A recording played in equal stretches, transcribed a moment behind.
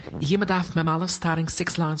Yimadaf Memala, starting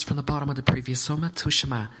 6 lines from the bottom of the previous Soma to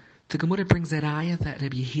Shema. The Gemara brings a raya that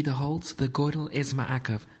Rabbi Yehuda holds the Goydel is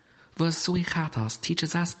Ma'akav. V'asui Chatas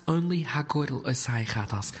teaches us only HaGoydel Osai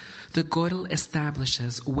Chatas. The Goydel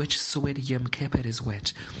establishes which Suid Yom Kippur is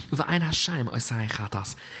which. V'ain Hashem Osai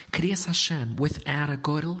Chatas. Kriyas Hashem without a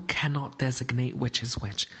Goydel cannot designate which is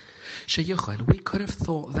which. Sheyuchad, we could have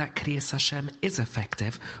thought that Kriyas Hashem is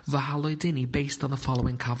effective, V'haloidini, based on the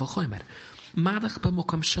following Kavachomer. Madach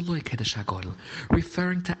b'mukom shaloi kiddush hagoyel,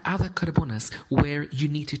 referring to other korbanos where you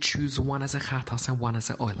need to choose one as a chatas and one as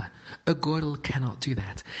a oila. A goyel cannot do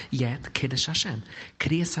that. Yet kiddush Hashem,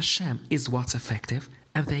 kriyas Hashem is what's effective,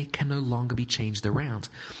 and they can no longer be changed around.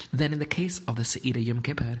 Then in the case of the Se'ira Yom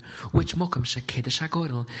Kippur, which mukom shekiddush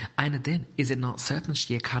hagoyel, einadin, is it not certain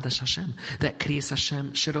sheyekadosh Hashem that kriyas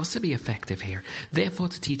Hashem should also be effective here? Therefore,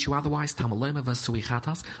 to teach you otherwise, tamaloma v'sui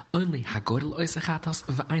chatas, only hagoyel oise chatas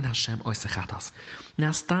v'ain Hashem oise chatas.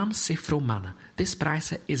 Now, stam sifro mana. This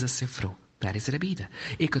brisa is a sifro. That is Rebida.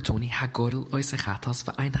 Ikotoni hagoyel oise chatas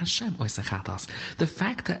v'ain Hashem oise chatas. The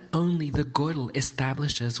fact that only the goyel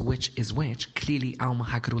establishes which is which, clearly alma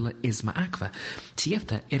hagrula is ma'akva.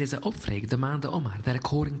 Tiefta, it is a opfreg, the man de Omar, that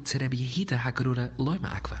according to Rabbi Yehuda hagrula loy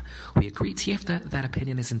ma'akva. We agree, Tiefta, that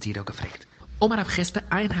opinion is indeed ogefregt. Omar of Chista,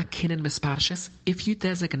 ein hakinen misparshes, if you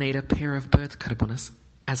designate a pair of bird karbonas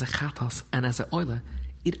as a chatas and as a oiler,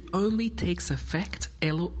 it only takes effect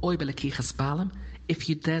elo oibelekichas balam if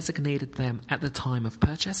you designated them at the time of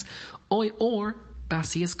purchase, or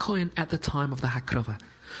basias coin at the time of the hakrova.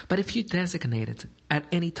 But if you designate it at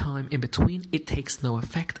any time in between, it takes no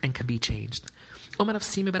effect and can be changed. Omar of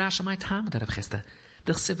Simi Barashamai Tam that of Chista,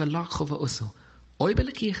 the Siva Lachova Usu,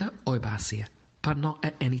 oibelekicha, oibasia, but not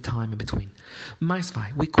at any time in between.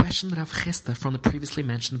 Maisvai, we questioned Rav Chista from the previously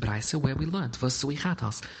mentioned Braisa where we learned V'sui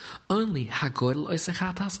chatas, only hagoyel oise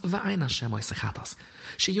chatas v'ain Hashem oise chatas.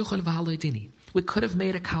 Sheyuchel v'haloidini. We could have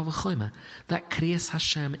made a kal v'choyma that kriyas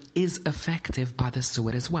Hashem is effective by the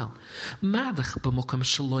suet as well. Madach b'mukom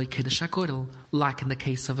shaloi kiddush hagoyel, like in the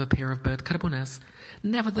case of a pair of bird karbonas.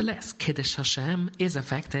 Nevertheless, kiddush Hashem is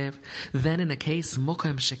effective. Then in the case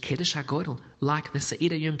mukom shekiddush hagoyel, like the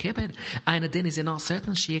Se'ira Yom Kippur, einadin is it not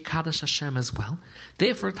certain sheyekadosh Hashem as well?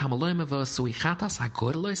 Therefore, tamaloma v'sui chatas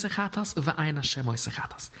hagoyel oise chatas v'ain Hashem oise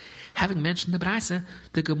chatas. Having mentioned the Braisa,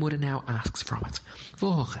 the Gemara now asks from it.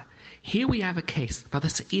 V'hoche, here we have a case by the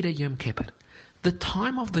Se'ira Yom Kippur. The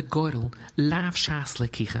time of the goyel lav shas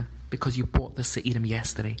lekicha, because you bought the Se'irim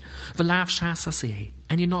yesterday, v'lav shas asiyeh,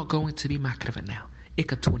 and you're not going to be makrav now.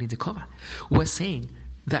 Ikatuni dekova. We're saying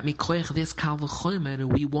that mikoich this kal v'chomer,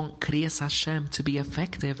 we want kriyas Hashem to be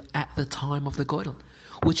effective at the time of the goyel,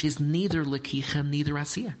 which is neither lekicha, neither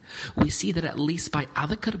asiyah. We see that at least by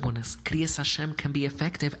other karbonas, kriyas Hashem can be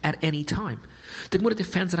effective at any time. The Gemara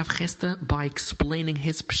defends Rav Chista by explaining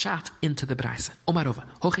his pshat into the Braisa. Omarova,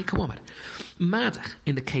 hoche kamomar. Madach,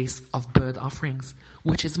 in the case of bird offerings,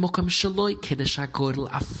 which is mokam shaloi kiddush hagoyel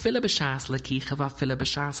afila b'shas lekicha v'afila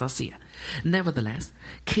b'shas asiyah. Nevertheless,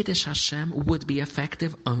 kiddush Hashem would be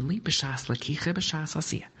effective only b'shas lekicha b'shas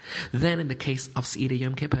asiyah. Then in the case of Se'ira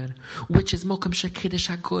Yom Kippur, which is mokam shekiddush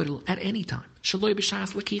hagoyel at any time, shaloi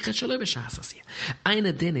b'shas lekicha shaloi b'shas asiyah.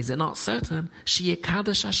 Eine din is it not certain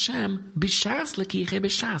sheyekadosh Hashem b'shas lekicha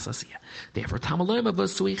b'shas asiyah. Therefore, tamaloma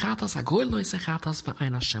v'sui chatas hagoyel oise chatas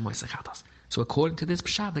v'ain Hashem oise chatas. So according to this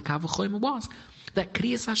pshat, the kavachoyim was that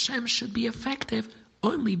kriyas Hashem should be effective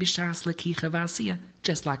only b'shas lekicha v'asiyah,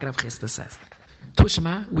 just like Rav Chista says.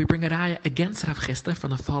 Tushma, we bring a raya against Rav Chista from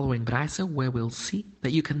the following brisa, where we'll see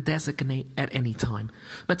that you can designate at any time.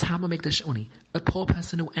 Matama Mikdash Uni, a poor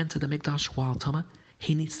person who entered the Mikdash while Tama,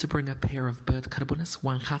 he needs to bring a pair of bird karbonas,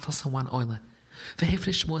 one chatas and one oiler.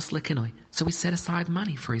 V'hifrish mos lekinoi, so he set aside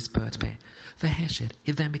money for his bird pair. V'heshed,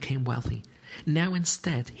 he then became wealthy. Now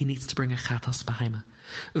instead, he needs to bring a chatas behemoth.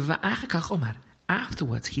 V'achakach Omar,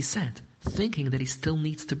 afterwards he said, thinking that he still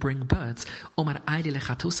needs to bring birds, Omar aidi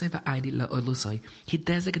lechatusei v'aidi le'olusoi. He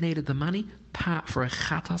designated the money, part for a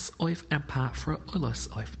chatas oif and part for a olus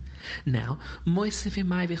oif. Now,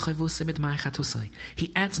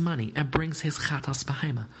 he adds money and brings his chatas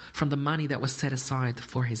behema from the money that was set aside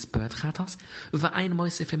for his bird chatas.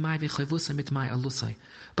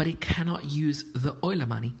 But he cannot use the oiler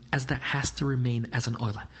money, as that has to remain as an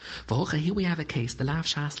oiler. Here we have a case, the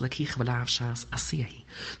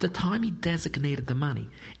time he designated the money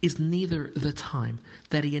is neither the time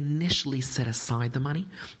that he initially set aside the money,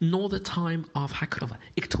 nor the time of hakrova,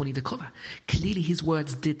 iktoni dekova. Clearly his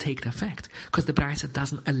words did take take effect because the Braisa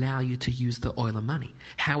doesn't allow you to use the oil of money.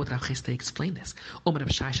 How would Rav Chisda explain this? Do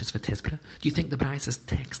you think the Braisa's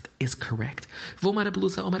text is correct?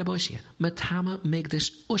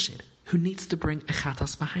 Who needs to bring a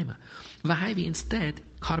chatas v'haima. V'haivi instead,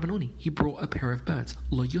 karbanuni, he brought a pair of birds,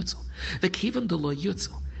 lo yutzu. The kivan de lo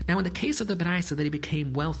yutzu. Now in the case of the Braisa that he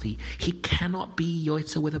became wealthy, he cannot be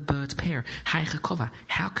yoitza with a bird's pair.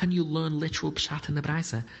 How can you learn literal pshat in the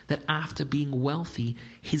Braisa that after being wealthy,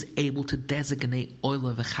 he's able to designate oil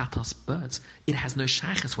of chatas birds? It has no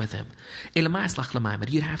shaykhs with him.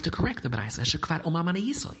 You'd have to correct the Braisa.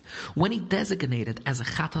 When he designated as a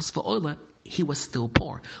chatas for oil, he was still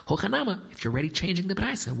poor. Hochanama, if you're already changing the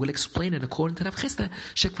Braisa, we'll explain it according to Rav Chisda.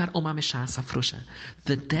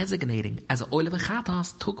 The designating as an oil of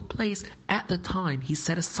chatas took place at the time he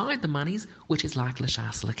set aside the monies, which is like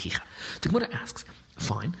l'shas l'kicha. The Gemara asks,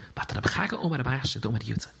 fine, but Reb Chaga Omar Abayashe Omar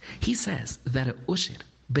Yutza, he says that a ushir,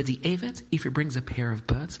 b'di evet, if he brings a pair of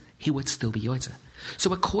birds, he would still be yotza.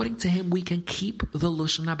 So according to him, we can keep the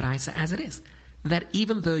Lashon HaBraisa as it is. That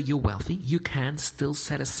even though you're wealthy, you can still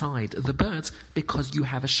set aside the birds because you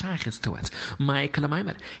have a shaykhis to it.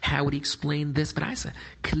 How would he explain this Braisa?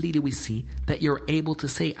 Clearly we see that you're able to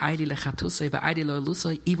say Aidi lechatusay v'Aidi lo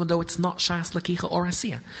lusay even though it's not shas lakicha or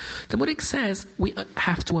asiya. The Mudik says we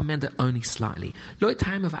have to amend it only slightly. Lo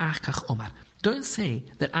time of achkach omar. Don't say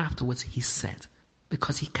that afterwards he said,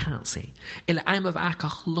 because he can't say.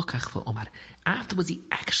 Afterwards he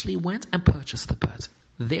actually went and purchased the birds.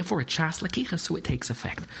 Therefore, it's shas lakicha, so it takes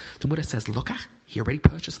effect. The Mudah says, lokach, he already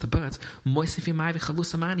purchased the birds. What does the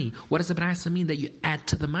Braisa mean that you add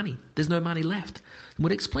to the money? There's no money left. The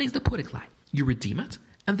Mudah explains the pudik lie. You redeem it,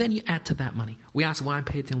 and then you add to that money. We ask why I'm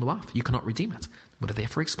paid in luaf. You cannot redeem it. The Mudah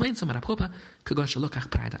therefore explains the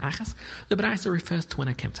Braisa refers to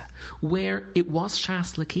an akimta, where it was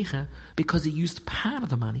shas lakicha because he used part of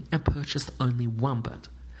the money and purchased only one bird.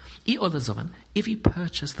 If he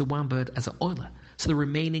purchased the one bird as an oiler, so the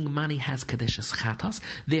remaining money has kadishas chatas,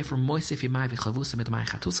 therefore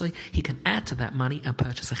he can add to that money and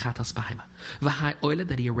purchase a chatas bahima. V'hai oiler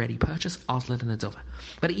that he already purchased, oslet and a dova.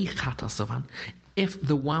 But if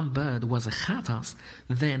the one bird was a chatas,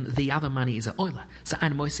 then the other money is an oiler. So he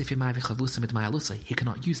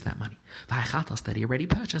cannot use that money. V'hai chatas that he already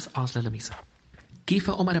purchased, oslet lemisa.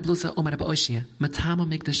 Gifa Omar Abluza Omar Aboshia, Matama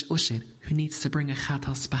Mikdash Oshir, who needs to bring a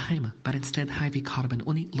chatas bahima, but instead Haivi Karban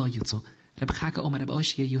Uni Lo Yutzu. Reb Chaga Omar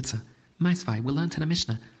Aboshia Yutza. Maisvai, we learned in a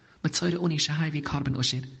Mishnah. Matzoida Uni Shahaivi Karban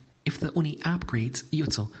Oshir. If the Uni upgrades,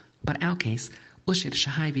 Yutzu. But our case, Oshir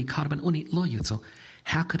Shahaivi Karban Uni Lo Yutzu.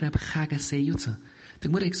 How could Reb Chaga say Yutza? The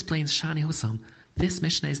Gemara explains Shani Husam. This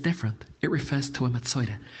Mishnah is different. It refers to a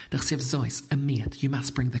Matzoida. The Chsiv Zois, a Miyat, you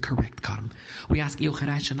must bring the correct Karm. We ask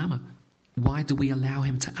Yocharai Shanama. Why do we allow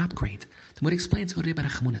him to upgrade? The Gemara explains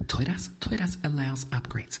Toiras allows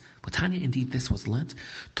upgrades. But Tanya, indeed, this was learnt.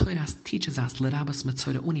 Toiras teaches us Lerabas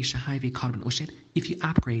Matzoda Uni Shahaivi Karban Ushir. If you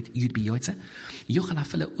upgrade, you'd be Yoitza.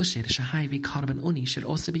 Yochalafila Ushir Shahaivi Karban Uni should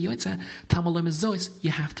also be Yoitza. Tamalom Zois,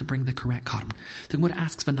 you have to bring the correct Karban. The Gemara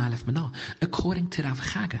asks for Nailef Mana. According to Rav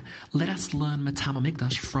Chaga, let us learn Matama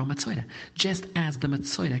Mikdash from Matzoda. Just as the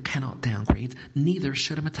Matzoda cannot downgrade, neither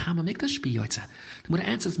should a Matama Mikdash be Yoitza. The Gemara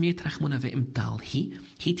answers Mirtrachmuna Ve'imdal. He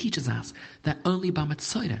teaches us that only by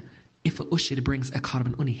Matzoda, if a ushir brings a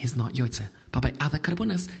karban uni, he's not yotze. But by other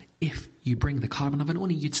karbonas, if you bring the karban of an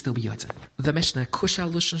uni, you'd still be yotze. The Mishnah,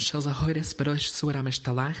 Kusha Lushan shel zahoiris berosh suer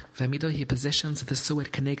amishtalach, v'mido he positions the suer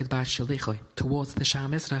connected by shalichoi, towards the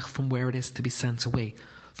Sham Mizrach from where it is to be sent away.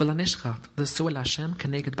 V'lanishchat, the suer Hashem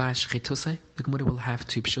connected by shchitusei, the Gemara will have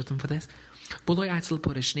two pshutim for this. Buloi eitzel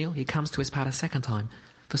purishnil, he comes to his part a second time.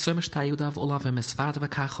 V'somish tayudav olavim esvad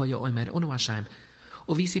v'kachoyo oimer unu Hashem.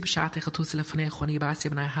 Ovisi b'shatech atusile fnei choni b'asi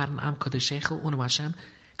b'nai haran am kodeshechel unu Hashem.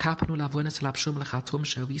 Kapanu lavunas lapshum lechatum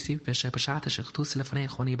sheovisi v'she b'shatech atusile fnei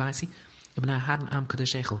choni b'asi b'nai haran am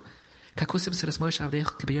kodeshechel. Kakusim siras Moshe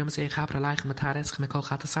avdech k'biyom zei chapra laich matares ch'mekol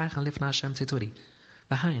chatasayich and lifna Hashem tzituri.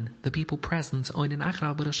 The people present oin in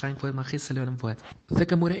achra b'roshayin k'vod machis leonim vod. The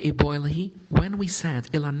Gemara eboilhi, when we said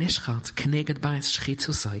ila nishchat keneged b'ais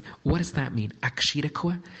shchitusai, what does that mean?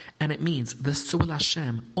 Akshira, and it means the Suel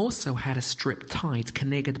Hashem also had a strip tied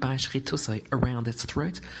keneged b'ais shchitusai around its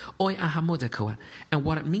throat, oy ahamudakua, and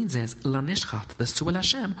what it means is la nishchat, the Suel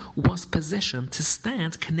Hashem was positioned to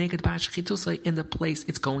stand keneged b'ais shchitusai in the place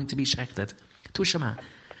it's going to be shechted. Tushama.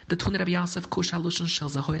 The Tun Rabbi Yosef Kusha Lushan shel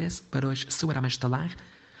zahoiris barosh suer amishtalach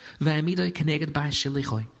ve'amidoi keneged by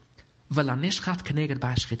shilichoi v'lanishchat keneged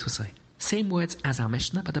by shchitusai. Same words as our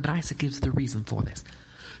Mishnah, but the Braisa gives the reason for this.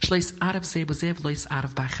 Shleis arav zebuzev lois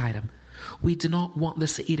arav b'chayim. We do not want the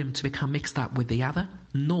Se'irim to become mixed up with the other,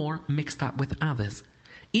 nor mixed up with others.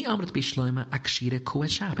 I amrit bishloima akshira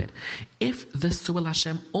kuashabed. If the Suel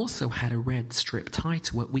Hashem also had a red strip tied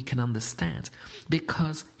to it, we can understand,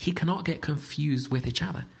 because he cannot get confused with each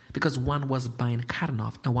other, because one was Bain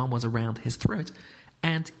Karnov and one was around his throat,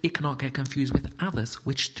 and it cannot get confused with others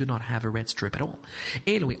which do not have a red strip at all.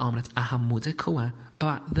 Eloi amrit ahamude kua,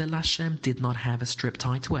 but the Lashem did not have a strip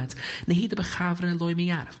tied to it. Nehida bechavre loy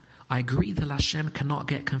miyarv. I agree the Lashem cannot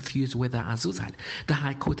get confused with the Azuzal. The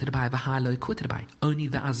high quoted by the high low quoted by. Only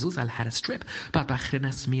the Azuzal had a strip, but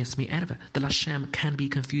Bachrinas Mias Mi Erve. The Lashem can be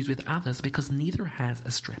confused with others because neither has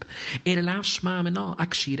a strip. It allows Shmamina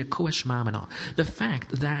Akshira Koeshmamina. The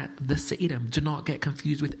fact that the Seirim do not get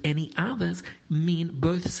confused with any others mean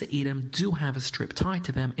both Seirim do have a strip tied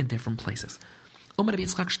to them in different places. I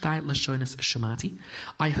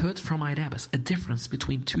heard from my rabbis a difference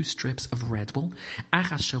between two strips of red wool.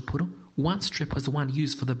 One strip was the one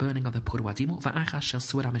used for the burning of the Purwadimu.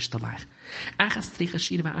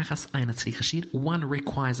 One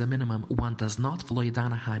requires a minimum, one does not. We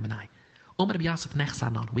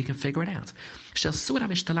can figure it out.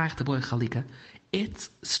 Its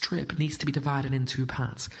strip needs to be divided in two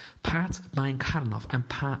parts. Part by Karnov and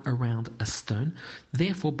part around a stone.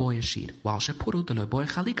 Therefore, boy sheet. While Shapuru the boy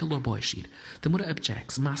Chalika lo boy sheet. The Mura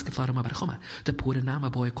objects, Maskeflarama Barchoma, the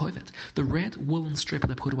Puranama boy Kovet. The red woolen strip of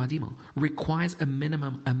the Purwadimo requires a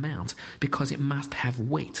minimum amount because it must have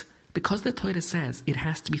weight. Because the Torah says it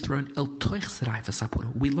has to be thrown el toich serai for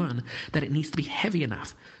sapur, we learn that it needs to be heavy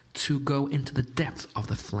enough to go into the depth of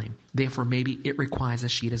the flame. Therefore, maybe it requires a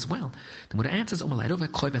sheet as well. The Muda answers, it's a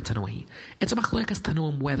machlokas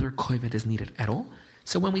tanuim whether kovet is needed at all.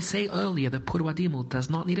 So when we say earlier that Purwadimul does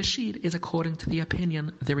not need a sheet, is according to the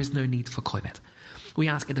opinion there is no need for kovet. We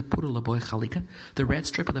ask in the Purulaboy Chalika, the red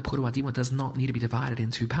strip of the Purwadima does not need to be divided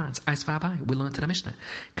in two parts. We learned in the Mishnah.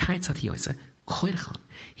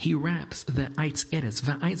 He wraps the Eitz Eres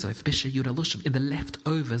Va'aizof Bisha Yudalushim in the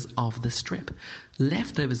leftovers of the strip.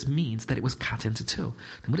 Leftovers means that it was cut into two.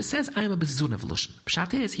 Then when it says I am a bezun of Lushin,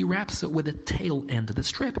 Pshat is he wraps it with the tail end of the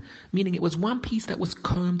strip, meaning it was one piece that was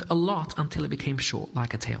combed a lot until it became short,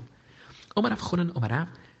 like a tail. Omar Avchunen Omarav.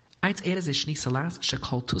 If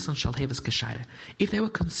they were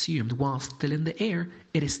consumed while still in the air,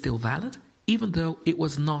 it is still valid, even though it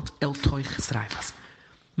was not el toich sreifas.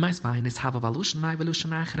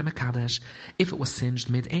 If it was singed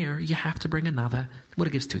mid-air, you have to bring another. What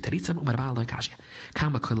it gives two.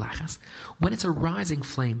 When it's a rising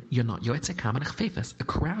flame, you're not yoitze. A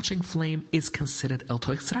crouching flame is considered el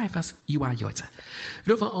toich sreifas, you are yoitze.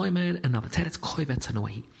 Another teretz koivet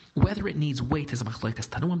tanoi. Whether it needs weight is a machlokas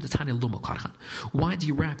tanuim, the tani lumo karchan. Why do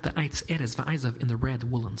you wrap the eitz eres va'aizav in the red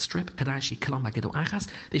woolen strip? Kadashi kilam bagedo achas.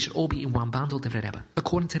 They should all be in one bundle.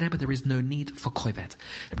 According to Rebbe, there is no need for kovet.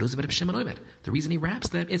 The reason he wraps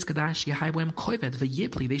them is kadashi haywem kovet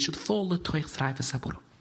v'yibli. They should fall the toich tzrayv v'sapur.